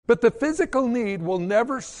But the physical need will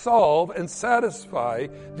never solve and satisfy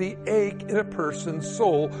the ache in a person's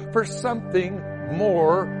soul for something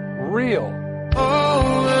more real.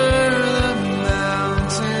 Over the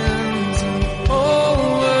mountains,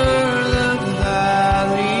 over the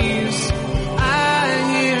valleys,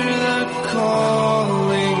 I hear the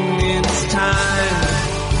calling. It's time.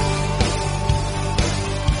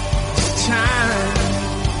 It's time.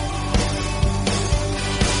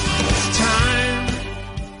 It's time.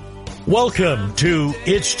 Welcome to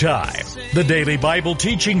It's Time, the daily Bible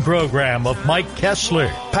teaching program of Mike Kessler,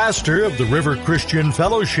 pastor of the River Christian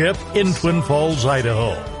Fellowship in Twin Falls,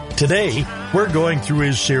 Idaho. Today, we're going through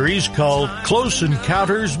his series called Close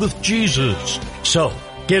Encounters with Jesus. So,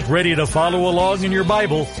 get ready to follow along in your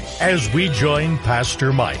Bible as we join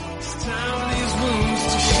Pastor Mike. It's time these wounds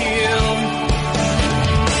to heal.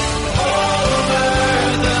 Over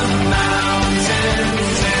the mountains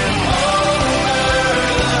and over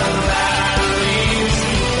the valleys,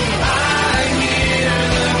 I hear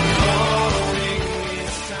the calling.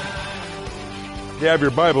 It's time. If you have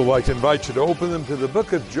your Bible, I'd like to invite you to open them to the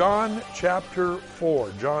book of John, chapter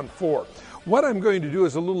 4. John 4. What I'm going to do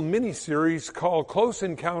is a little mini-series called Close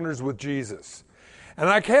Encounters with Jesus. And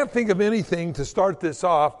I can't think of anything to start this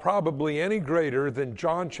off probably any greater than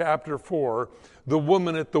John chapter 4, the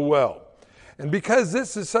woman at the well. And because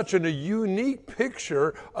this is such a unique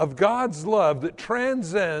picture of God's love that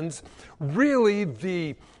transcends really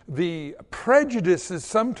the prejudices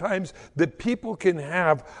sometimes that people can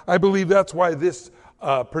have, I believe that's why this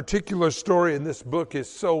particular story in this book is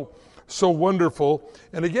so wonderful.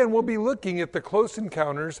 And again, we'll be looking at the close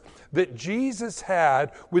encounters that Jesus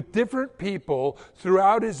had with different people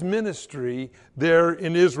throughout his ministry there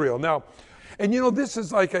in Israel. Now, and you know, this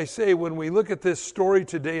is like I say, when we look at this story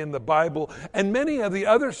today in the Bible, and many of the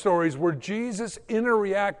other stories where Jesus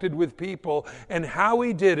interacted with people and how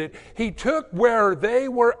he did it, he took where they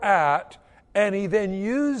were at and he then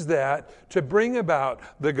used that to bring about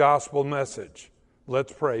the gospel message.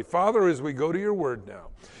 Let's pray. Father, as we go to your word now,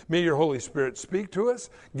 may your Holy Spirit speak to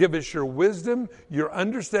us, give us your wisdom, your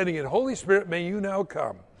understanding, and Holy Spirit, may you now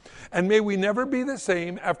come. And may we never be the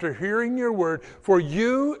same after hearing your word, for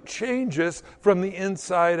you change us from the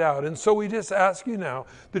inside out. And so we just ask you now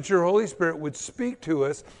that your Holy Spirit would speak to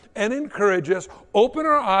us and encourage us, open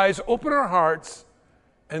our eyes, open our hearts,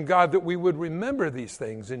 and God, that we would remember these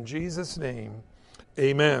things. In Jesus' name,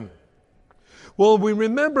 amen. Well, we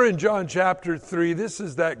remember in John chapter 3, this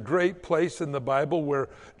is that great place in the Bible where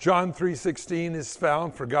John 3:16 is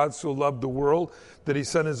found. For God so loved the world that he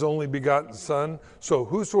sent his only begotten Son, so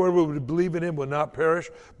whosoever would believe in him would not perish,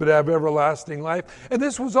 but have everlasting life. And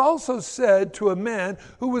this was also said to a man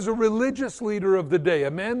who was a religious leader of the day,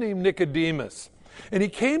 a man named Nicodemus. And he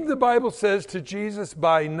came, the Bible says, to Jesus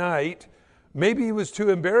by night. Maybe he was too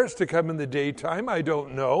embarrassed to come in the daytime, I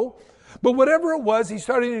don't know. But whatever it was, he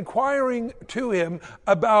started inquiring to him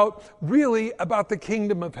about the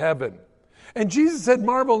kingdom of heaven. And Jesus said,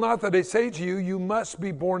 marvel not that I say to you, you must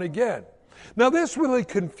be born again. Now this really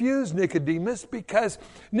confused Nicodemus because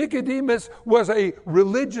Nicodemus was a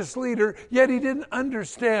religious leader, yet he didn't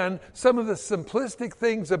understand some of the simplistic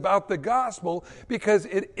things about the gospel because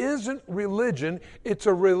it isn't religion, it's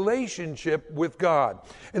a relationship with God.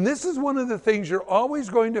 And this is one of the things you're always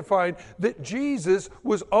going to find that Jesus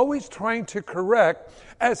was always trying to correct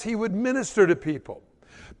as he would minister to people.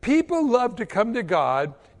 People love to come to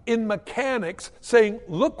God in mechanics, saying,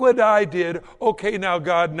 look what I did, okay, now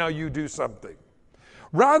God, now you do something.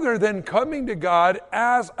 Rather than coming to God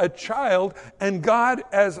as a child and God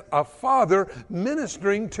as a father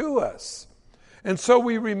ministering to us. And so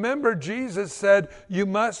we remember Jesus said, you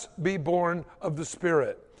must be born of the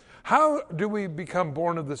Spirit. How do we become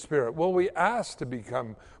born of the Spirit? Well, we ask to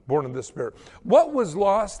become born of the Spirit. What was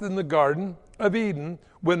lost in the Garden of Eden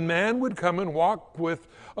when man would come and walk with,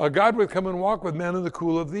 God would come and walk with man in the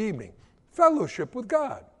cool of the evening? Fellowship with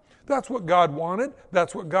God. That's what God wanted.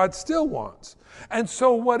 That's what God still wants. And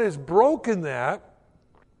so what has broken that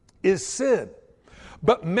is sin.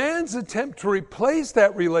 But man's attempt to replace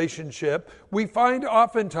that relationship, we find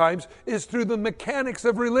oftentimes, is through the mechanics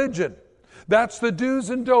of religion. That's the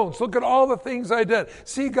do's and don'ts. Look at all the things I did.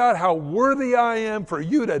 See, God, how worthy I am for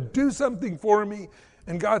you to do something for me.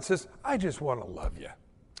 And God says, I just want to love you.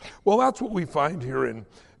 Well, that's what we find here in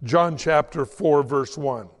John chapter 4, verse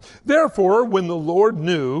 1. Therefore, when the Lord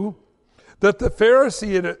knew that the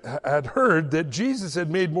Pharisee had heard that Jesus had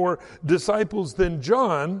made more disciples than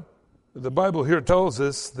John, the Bible here tells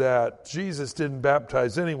us that Jesus didn't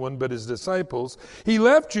baptize anyone but his disciples, he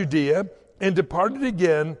left Judea and departed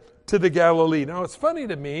again to the Galilee. Now, it's funny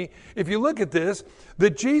to me, if you look at this,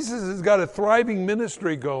 that Jesus has got a thriving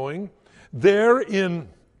ministry going there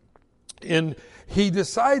he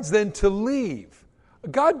decides then to leave.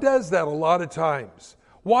 God does that a lot of times.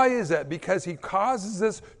 Why is that? Because he causes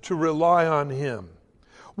us to rely on him.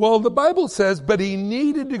 Well, the Bible says, but he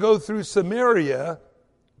needed to go through Samaria,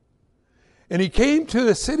 and he came to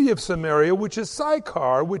the city of Samaria, which is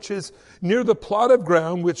Sychar, which is near the plot of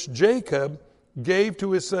ground which Jacob gave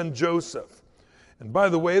to his son Joseph. And by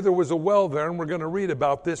the way, there was a well there, and we're going to read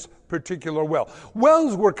about this particular well.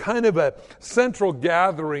 Wells were kind of a central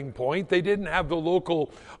gathering point. They didn't have the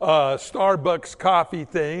local Starbucks coffee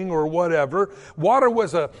thing or whatever. Water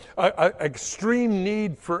was a extreme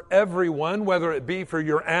need for everyone, whether it be for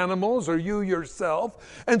your animals or you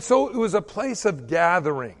yourself. And so it was a place of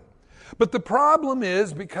gathering. But the problem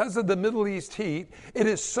is, because of the Middle East heat, it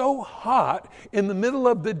is so hot in the middle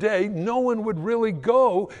of the day, no one would really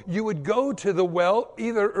go. You would go to the well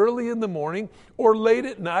either early in the morning or late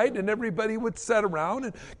at night, and everybody would sit around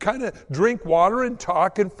and kind of drink water and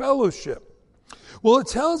talk and fellowship. Well, it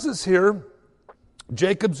tells us here,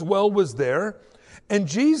 Jacob's well was there, and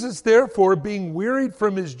Jesus, therefore, being wearied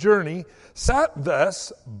from his journey, sat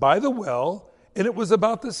thus by the well. And it was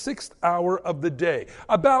about the 6th hour of the day,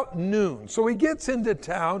 about noon. So he gets into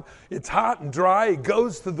town. It's hot and dry. He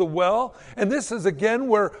goes to the well. And this is again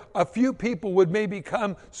where a few people would maybe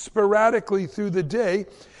come sporadically through the day.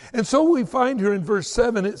 And so we find here in verse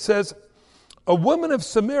 7, it says, a woman of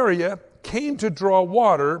Samaria came to draw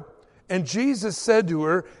water, and Jesus said to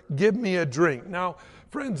her, give me a drink. Now,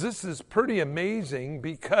 friends, this is pretty amazing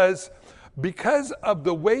because of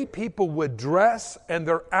the way people would dress and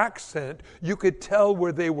their accent, you could tell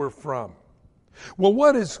where they were from. Well,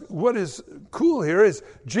 what is cool here is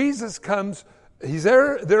Jesus comes, he's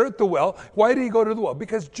there at the well. Why did he go to the well?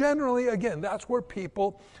 Because generally, again, that's where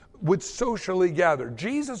people would socially gather.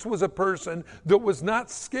 Jesus was a person that was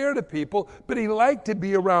not scared of people, but he liked to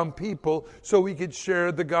be around people so he could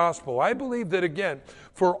share the gospel. I believe that, again,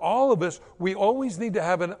 for all of us, we always need to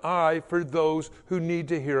have an eye for those who need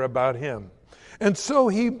to hear about him. And so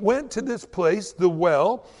he went to this place, the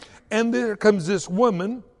well, and there comes this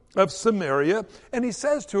woman of Samaria, and he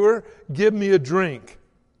says to her, give me a drink.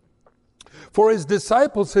 For his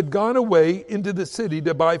disciples had gone away into the city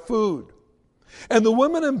to buy food. And the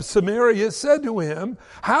woman of Samaria said to him,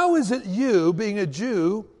 how is it you, being a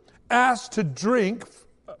Jew, ask to drink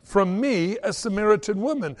from me, a Samaritan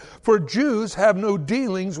woman? For Jews have no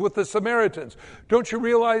dealings with the Samaritans. Don't you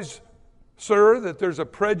realize, sir, that there's a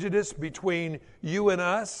prejudice between you and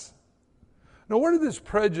us? Now, where did this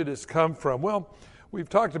prejudice come from? Well, we've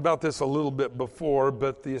talked about this a little bit before,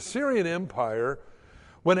 but the Assyrian Empire,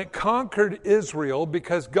 when it conquered Israel,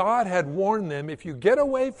 because God had warned them, if you get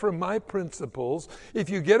away from my principles,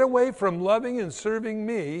 if you get away from loving and serving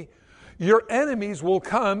me, your enemies will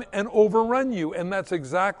come and overrun you. And that's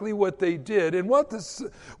exactly what they did. And what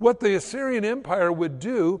the Assyrian Empire would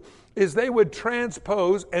do is they would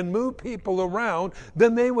transpose and move people around,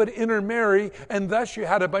 then they would intermarry, and thus you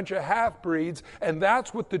had a bunch of half-breeds, and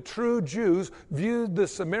that's what the true Jews viewed the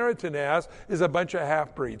Samaritan as, is a bunch of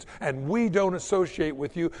half-breeds. And we don't associate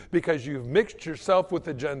with you because you've mixed yourself with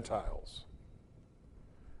the Gentiles.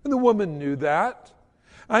 And the woman knew that.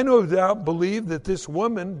 I no doubt believe that this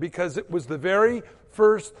woman, because it was the very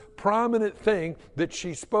first prominent thing that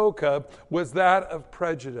she spoke of, was that of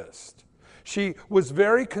prejudice. She was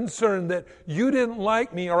very concerned that you didn't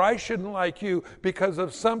like me or I shouldn't like you because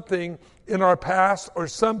of something in our past or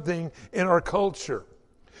something in our culture.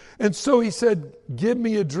 And so he said, give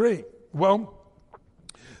me a drink. Well,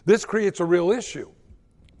 this creates a real issue.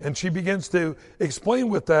 And she begins to explain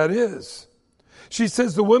what that is. She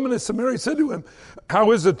says, the woman of Samaria said to him,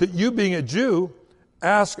 how is it that you, being a Jew,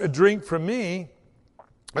 ask a drink from me,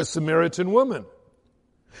 a Samaritan woman?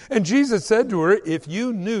 And Jesus said to her, if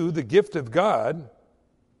you knew the gift of God,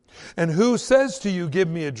 and who says to you, give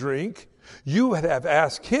me a drink, you would have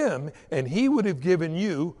asked him, and he would have given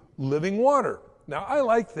you living water. Now, I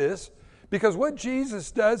like this, because what Jesus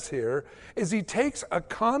does here is he takes a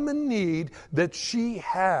common need that she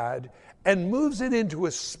had and moves it into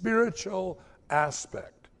a spiritual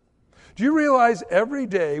aspect. Do you realize every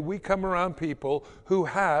day we come around people who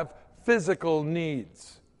have physical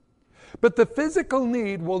needs? But the physical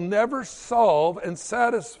need will never solve and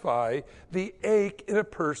satisfy the ache in a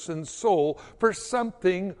person's soul for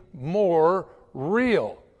something more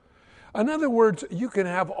real. In other words, you can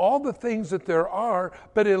have all the things that there are,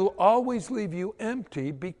 but it'll always leave you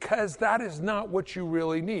empty because that is not what you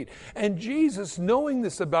really need. And Jesus, knowing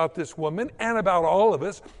this about this woman and about all of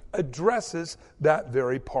us, addresses that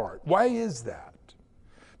very part. Why is that?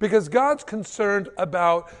 Because God's concerned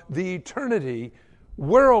about the eternity.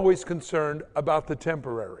 We're always concerned about the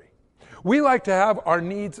temporary. We like to have our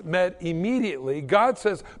needs met immediately. God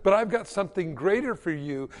says, but I've got something greater for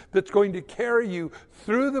you that's going to carry you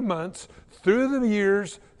through the months, through the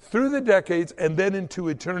years, through the decades, and then into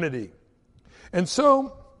eternity. And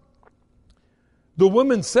so the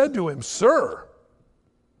woman said to him, Sir,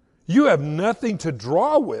 you have nothing to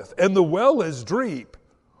draw with, and the well is deep.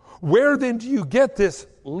 Where then do you get this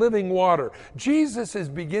living water? Jesus is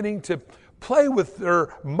beginning to play with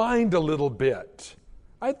their mind a little bit.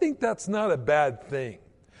 I think that's not a bad thing.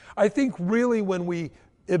 I think really when we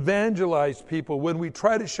evangelize people, when we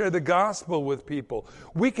try to share the gospel with people,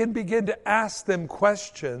 we can begin to ask them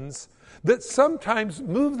questions that sometimes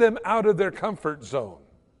move them out of their comfort zone.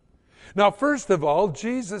 Now, first of all,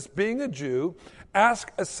 Jesus, being a Jew,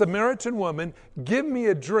 asked a Samaritan woman, give me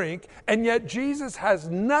a drink, and yet Jesus has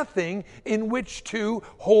nothing in which to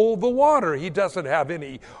hold the water. He doesn't have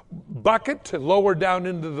any bucket to lower down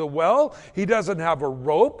into the well. He doesn't have a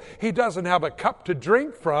rope. He doesn't have a cup to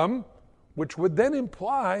drink from, which would then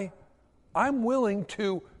imply, I'm willing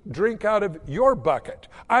to drink out of your bucket.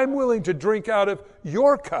 I'm willing to drink out of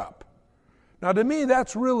your cup. Now, to me,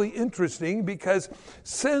 that's really interesting because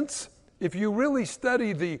since if you really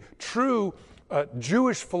study the true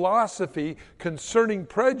Jewish philosophy concerning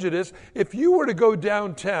prejudice, if you were to go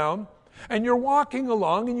downtown and you're walking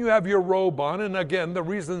along and you have your robe on, and again, the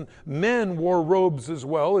reason men wore robes as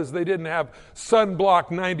well is they didn't have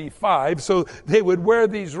sunblock 95, so they would wear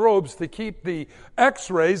these robes to keep the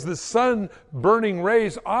X-rays, the sun-burning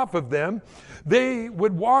rays off of them. They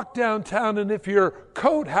would walk downtown, and if your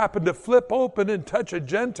coat happened to flip open and touch a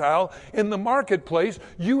Gentile in the marketplace,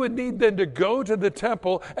 you would need then to go to the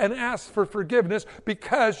temple and ask for forgiveness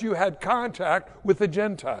because you had contact with a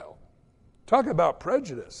Gentile. Talk about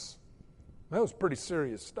prejudice. That was pretty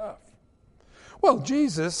serious stuff. Well,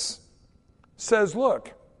 Jesus says,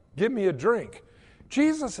 look, give me a drink.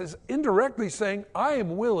 Jesus is indirectly saying, I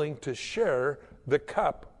am willing to share the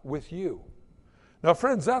cup with you. Now,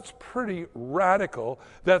 friends, that's pretty radical.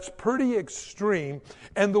 That's pretty extreme.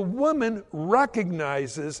 And the woman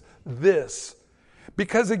recognizes this.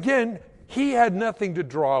 Because, again, he had nothing to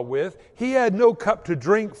draw with. He had no cup to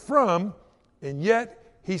drink from. And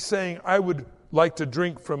yet, he's saying, I would like to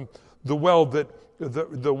drink from the well, that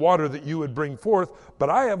the water that you would bring forth, but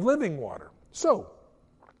I have living water. So,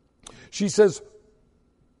 she says,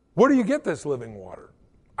 where do you get this living water?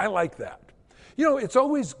 I like that. You know, it's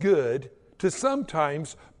always good to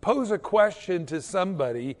sometimes pose a question to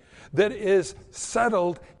somebody that is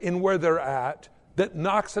settled in where they're at, that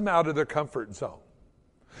knocks them out of their comfort zone.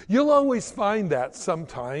 You'll always find that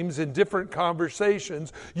sometimes in different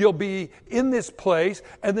conversations. You'll be in this place,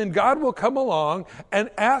 and then God will come along and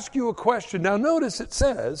ask you a question. Now notice it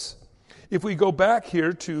says, if we go back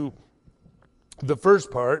here to the first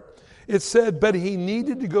part, it said, but he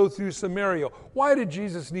needed to go through Samaria. Why did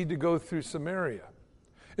Jesus need to go through Samaria?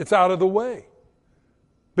 It's out of the way.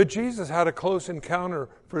 But Jesus had a close encounter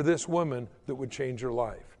for this woman that would change her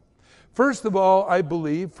life. First of all, I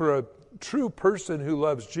believe for a true person who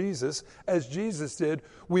loves Jesus, as Jesus did,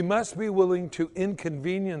 we must be willing to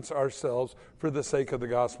inconvenience ourselves for the sake of the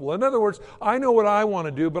gospel. In other words, I know what I want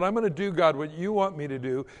to do, but I'm going to do, God, what you want me to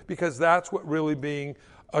do, because that's what really being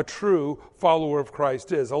a true follower of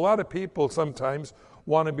Christ is. A lot of people sometimes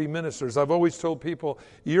want to be ministers. I've always told people,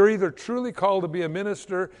 you're either truly called to be a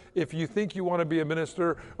minister if you think you want to be a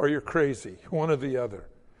minister, or you're crazy, one or the other.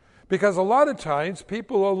 Because a lot of times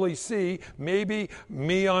people only see maybe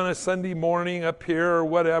me on a Sunday morning up here or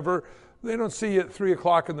whatever. They don't see you at 3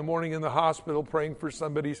 o'clock in the morning in the hospital praying for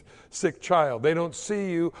somebody's sick child. They don't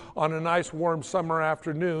see you on a nice warm summer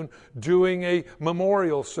afternoon doing a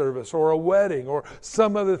memorial service or a wedding or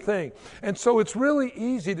some other thing. And so it's really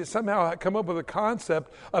easy to somehow come up with a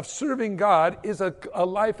concept of serving God is a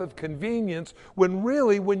life of convenience, when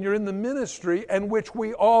really when you're in the ministry, and which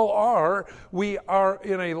we all are, we are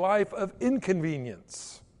in a life of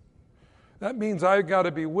inconvenience. That means I've got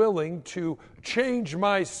to be willing to change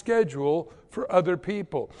my schedule for other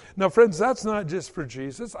people. Now, friends, that's not just for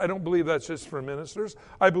Jesus. I don't believe that's just for ministers.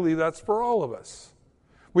 I believe that's for all of us.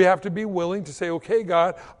 We have to be willing to say, okay,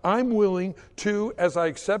 God, I'm willing to, as I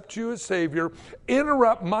accept you as Savior,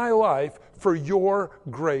 interrupt my life for your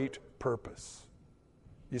great purpose.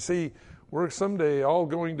 You see, we're someday all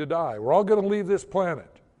going to die. We're all going to leave this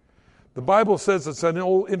planet. The Bible says, it's an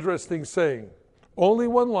old interesting saying, only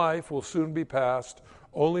one life will soon be passed.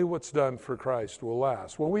 Only what's done for Christ will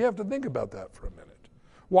last. Well, we have to think about that for a minute.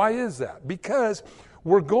 Why is that? Because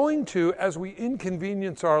we're going to, as we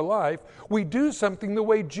inconvenience our life, we do something the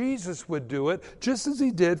way Jesus would do it, just as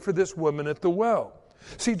he did for this woman at the well.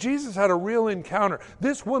 See, Jesus had a real encounter.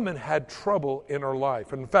 This woman had trouble in her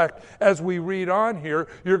life. In fact, as we read on here,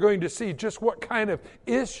 you're going to see just what kind of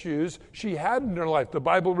issues she had in her life. The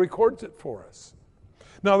Bible records it for us.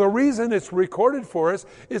 Now, the reason it's recorded for us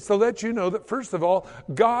is to let you know that, first of all,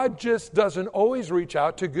 God just doesn't always reach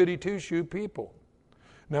out to goody two-shoe people.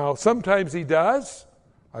 Now, sometimes he does.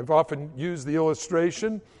 I've often used the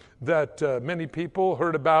illustration that many people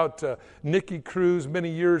heard about Nicky Cruz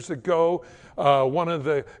many years ago, one of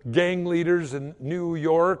the gang leaders in New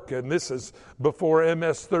York, and this is before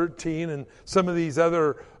MS-13 and some of these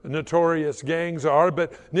other notorious gangs are,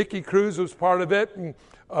 but Nicky Cruz was part of it, and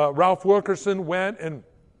Ralph Wilkerson went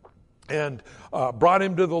and brought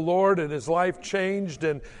him to the Lord, and his life changed,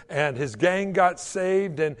 and his gang got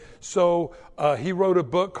saved, and so he wrote a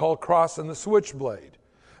book called Crossing the Switchblade.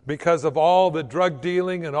 Because of all the drug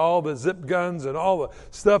dealing and all the zip guns and all the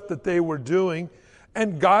stuff that they were doing.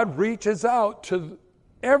 And God reaches out to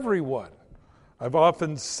everyone. I've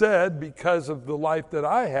often said, because of the life that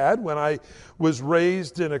I had when I was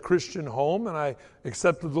raised in a Christian home and I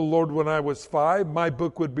accepted the Lord when I was 5, my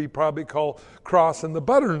book would be probably called Crossing the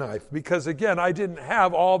Butter Knife. Because again, I didn't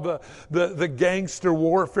have all the gangster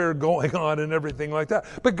warfare going on and everything like that.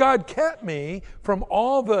 But God kept me from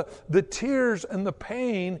all the tears and the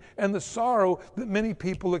pain and the sorrow that many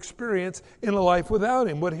people experience in a life without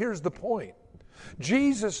him. But here's the point.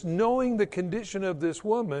 Jesus, knowing the condition of this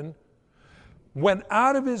woman, went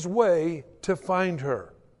out of his way to find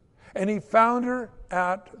her. And he found her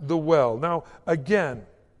at the well. Now, again,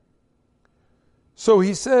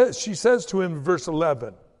 she says to him in verse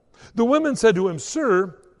 11, the woman said to him,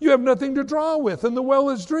 Sir, you have nothing to draw with, and the well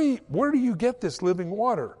is deep. Where do you get this living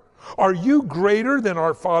water? Are you greater than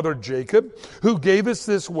our father Jacob, who gave us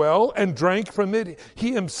this well and drank from it,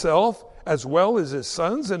 he himself, as well as his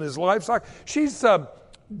sons and his livestock? She's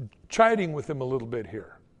chiding with him a little bit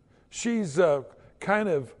here. She's kind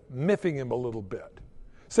of miffing him a little bit,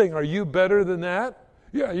 saying, are you better than that?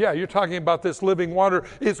 Yeah, you're talking about this living water.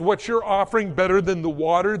 Is what you're offering better than the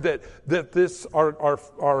water that this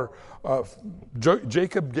our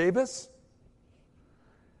Jacob gave us?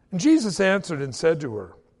 And Jesus answered and said to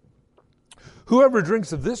her, whoever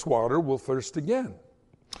drinks of this water will thirst again.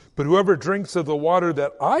 But whoever drinks of the water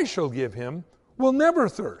that I shall give him will never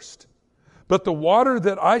thirst. But the water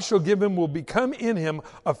that I shall give him will become in him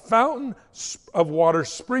a fountain of water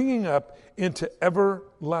springing up into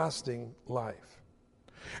everlasting life.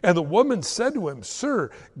 And the woman said to him,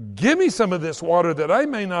 Sir, give me some of this water that I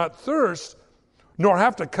may not thirst, nor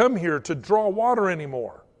have to come here to draw water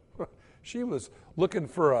anymore. She was looking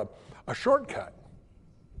for a shortcut.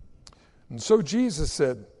 And so Jesus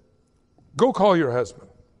said, go call your husband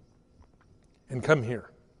and come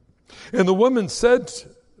here. And the woman said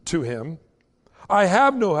to him, I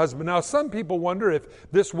have no husband. Now, some people wonder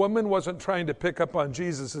if this woman wasn't trying to pick up on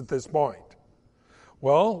Jesus at this point.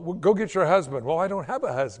 Well, go get your husband. Well, I don't have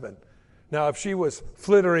a husband. Now, if she was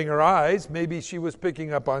flittering her eyes, maybe she was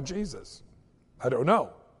picking up on Jesus. I don't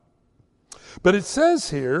know. But it says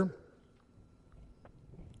here,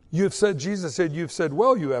 Jesus said, you've said,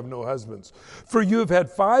 well, you have no husbands. For you have had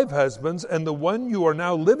 5 husbands, and the one you are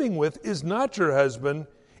now living with is not your husband.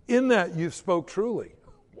 In that you spoke truly.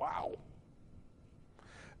 Wow.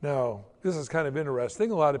 Now, this is kind of interesting.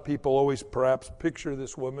 A lot of people always perhaps picture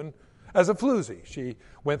this woman as a floozy. She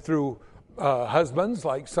went through husbands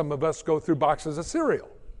like some of us go through boxes of cereal.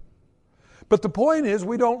 But the point is,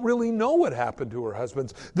 we don't really know what happened to her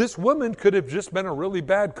husbands. This woman could have just been a really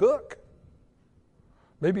bad cook.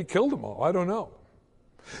 Maybe killed them all. I don't know.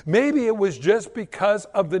 Maybe it was just because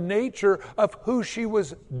of the nature of who she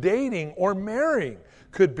was dating or marrying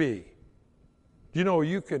could be. You know,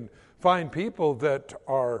 you can find people that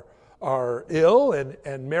are ill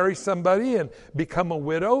and marry somebody and become a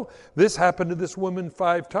widow. This happened to this woman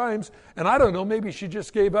 5 times. And I don't know, maybe she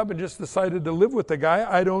just gave up and just decided to live with the guy.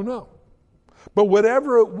 I don't know. But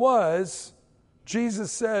whatever it was,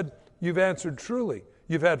 Jesus said, you've answered truly.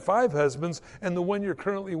 You've had 5 husbands, and the one you're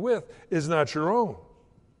currently with is not your own.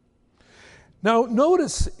 Now,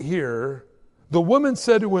 notice here, the woman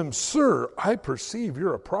said to him, Sir, I perceive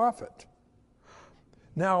you're a prophet.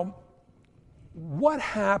 Now, what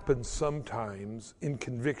happens sometimes in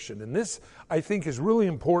conviction, and this I think is really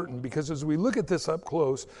important because as we look at this up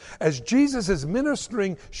close, as Jesus is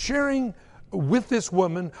ministering, sharing with this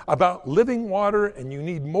woman about living water, and you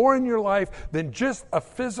need more in your life than just a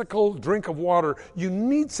physical drink of water. You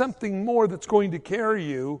need something more that's going to carry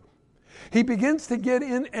you. He begins to get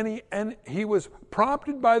in, and he was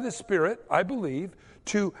prompted by the Spirit, I believe,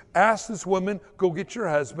 to ask this woman, go get your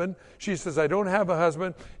husband. She says, I don't have a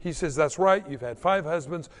husband. He says, that's right, you've had 5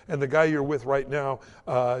 husbands, and the guy you're with right now,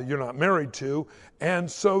 you're not married to. And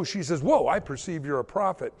so she says, whoa, I perceive you're a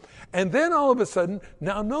prophet. And then all of a sudden,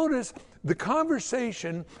 now notice, the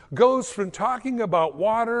conversation goes from talking about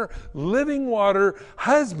water, living water,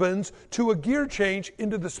 husbands, to a gear change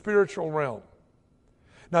into the spiritual realm.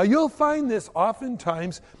 Now you'll find this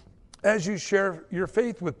oftentimes as you share your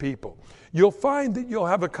faith with people. You'll find that you'll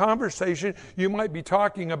have a conversation. You might be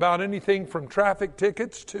talking about anything from traffic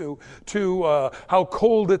tickets to how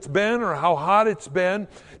cold it's been or how hot it's been,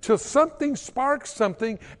 till something sparks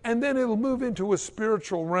something, and then it'll move into a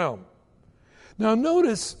spiritual realm. Now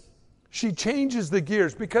notice, she changes the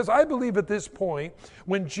gears, because I believe at this point,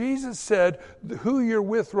 when Jesus said, who you're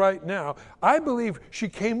with right now, I believe she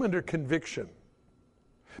came under conviction,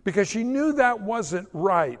 because she knew that wasn't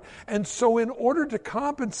right. And so in order to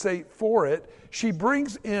compensate for it, she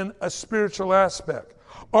brings in a spiritual aspect.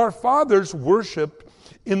 Our fathers worship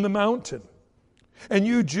in the mountain, and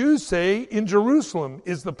you Jews say in Jerusalem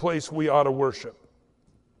is the place we ought to worship.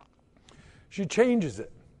 She changes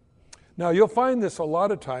it. Now you'll find this a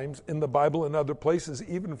lot of times in the Bible and other places,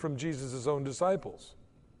 even from Jesus' own disciples.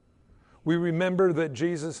 We remember that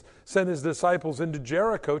Jesus sent his disciples into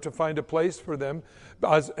Jericho to find a place for them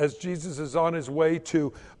as Jesus is on his way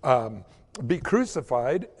to be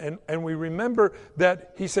crucified. And we remember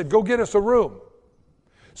that he said, go get us a room.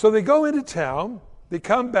 So they go into town, they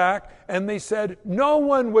come back, and they said, no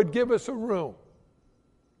one would give us a room.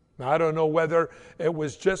 Now, I don't know whether it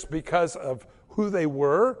was just because of who they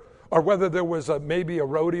were, or whether there was maybe a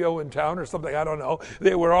rodeo in town or something, I don't know.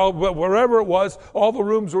 They were all, wherever it was, all the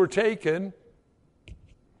rooms were taken.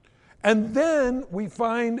 And then we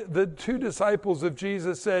find the 2 disciples of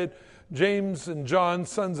Jesus said, James and John,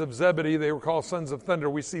 sons of Zebedee, they were called sons of thunder.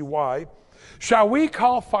 We see why. Shall we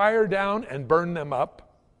call fire down and burn them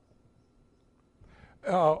up?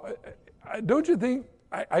 Don't you think,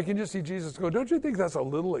 I can just see Jesus go, don't you think that's a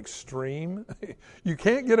little extreme? You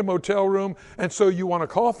can't get a motel room, and so you want to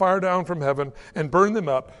call fire down from heaven and burn them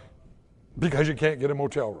up because you can't get a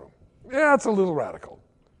motel room. Yeah, it's a little radical.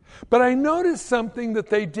 But I noticed something that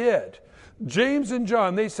they did. James and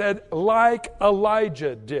John, they said, like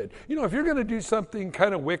Elijah did. You know, if you're going to do something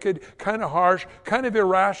kind of wicked, kind of harsh, kind of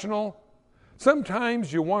irrational,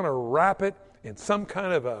 sometimes you want to wrap it in some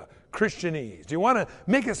kind of a Christianese. You want to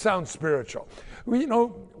make it sound spiritual. We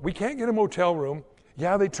can't get a motel room.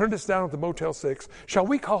 Yeah, they turned us down at the Motel 6. Shall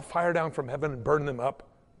we call fire down from heaven and burn them up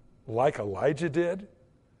like Elijah did?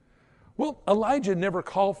 Well, Elijah never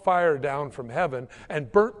called fire down from heaven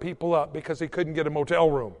and burnt people up because he couldn't get a motel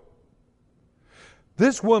room.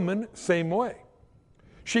 This woman, same way.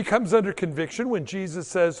 She comes under conviction when Jesus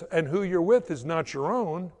says, and who you're with is not your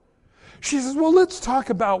own. She says, well, let's talk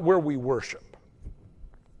about where we worship.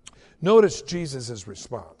 Notice Jesus'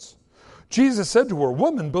 response. Jesus said to her,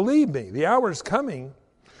 woman, believe me, the hour is coming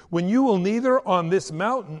when you will neither on this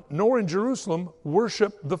mountain nor in Jerusalem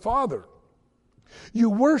worship the Father. You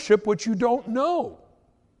worship what you don't know.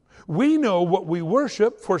 We know what we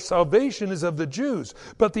worship, for salvation is of the Jews.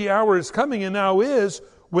 But the hour is coming, and now is,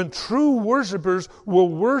 when true worshipers will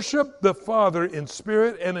worship the Father in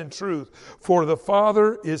spirit and in truth, for the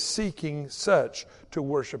Father is seeking such to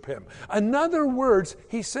worship him. In other words,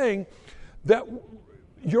 he's saying that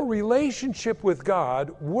your relationship with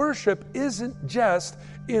God, worship isn't just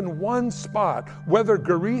in one spot, whether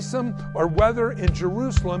Gerizim or whether in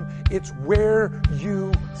Jerusalem, it's where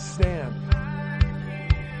you stand.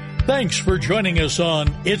 Thanks for joining us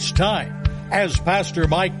on It's Time, as Pastor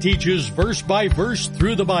Mike teaches verse by verse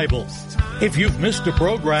through the Bible. If you've missed a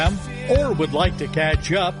program or would like to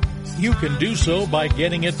catch up, you can do so by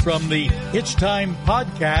getting it from the It's Time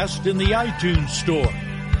podcast in the iTunes Store,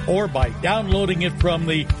 or by downloading it from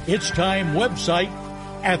the It's Time website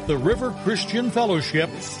at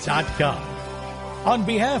theriverchristianfellowship.com. On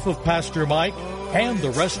behalf of Pastor Mike and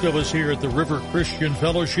the rest of us here at the River Christian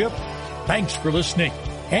Fellowship, thanks for listening,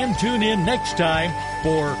 and tune in next time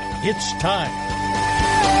for It's Time.